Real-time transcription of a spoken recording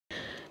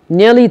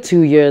Nearly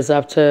 2 years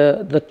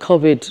after the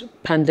COVID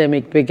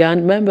pandemic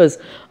began, members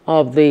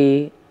of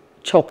the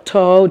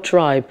Choctaw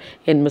tribe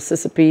in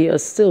Mississippi are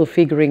still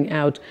figuring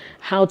out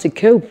how to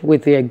cope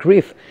with their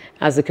grief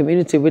as the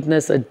community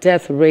witnessed a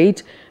death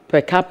rate per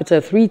capita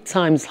 3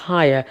 times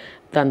higher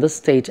than the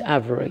state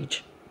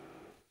average.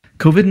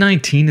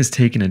 COVID-19 has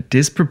taken a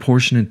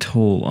disproportionate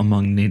toll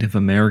among Native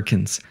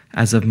Americans.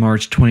 As of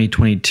March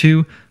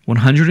 2022,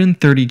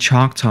 130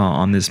 Choctaw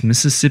on this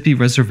Mississippi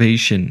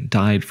reservation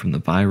died from the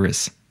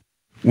virus.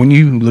 When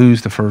you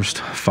lose the first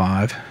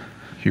 5,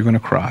 you're going to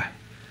cry.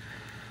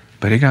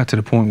 But it got to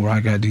the point where I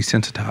got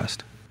desensitized.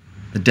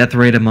 The death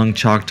rate among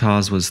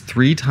Choctaws was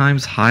 3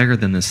 times higher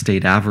than the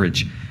state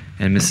average,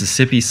 and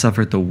Mississippi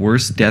suffered the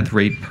worst death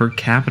rate per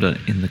capita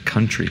in the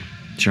country.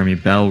 Jeremy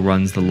Bell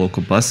runs the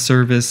local bus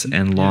service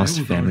and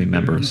lost family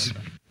members.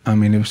 I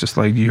mean, it was just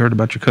like, you heard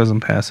about your cousin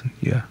passing?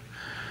 Yeah.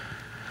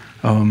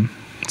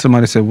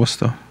 Somebody said, what's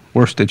the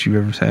worst that you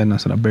ever had? And I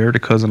said, I buried a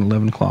cousin at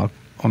 11 o'clock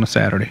on a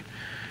Saturday.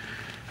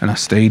 And I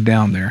stayed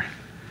down there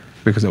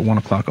because at 1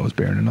 o'clock I was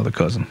burying another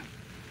cousin.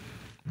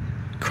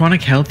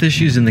 Chronic health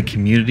issues in the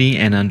community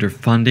and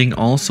underfunding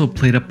also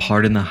played a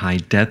part in the high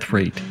death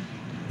rate.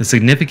 The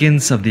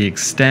significance of the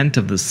extent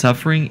of the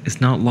suffering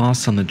is not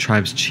lost on the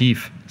tribe's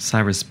chief,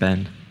 Cyrus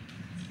Ben.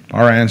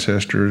 Our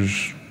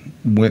ancestors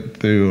went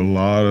through a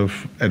lot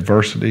of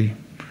adversity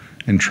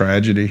and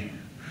tragedy,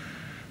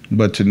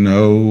 but to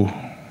know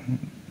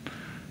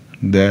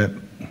that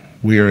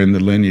we are in the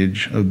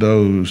lineage of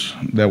those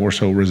that were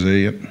so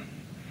resilient,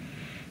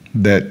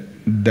 that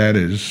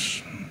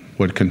is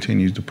what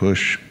continues to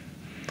push,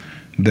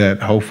 that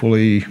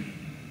hopefully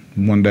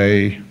one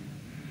day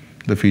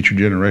the future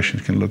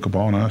generations can look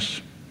upon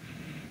us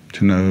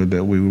to know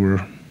that we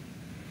were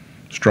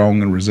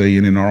strong and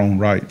resilient in our own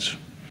rights.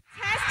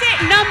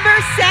 Contestant number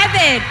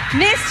 7,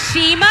 Miss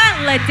Shima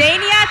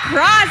Ladania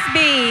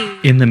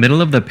Crosby. In the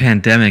middle of the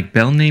pandemic,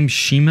 Bell named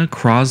Shima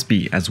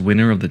Crosby as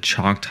winner of the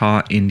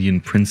Choctaw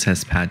Indian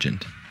Princess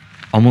pageant.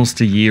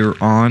 Almost a year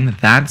on,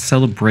 that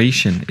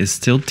celebration is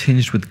still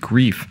tinged with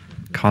grief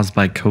caused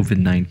by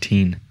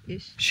COVID-19.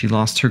 She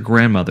lost her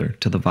grandmother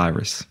to the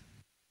virus.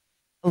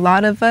 A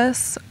lot of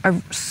us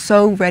are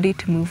so ready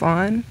to move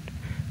on,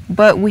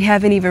 but we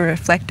haven't even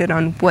reflected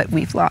on what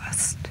we've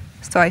lost.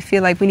 So I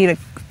feel like we need to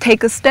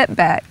take a step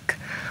back,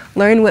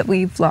 learn what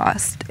we've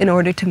lost in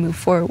order to move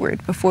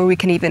forward before we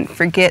can even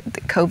forget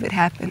that COVID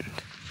happened.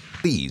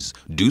 Please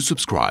do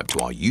subscribe to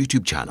our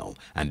YouTube channel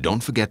and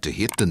don't forget to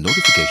hit the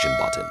notification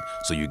button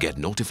so you get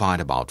notified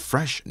about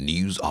fresh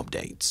news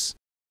updates.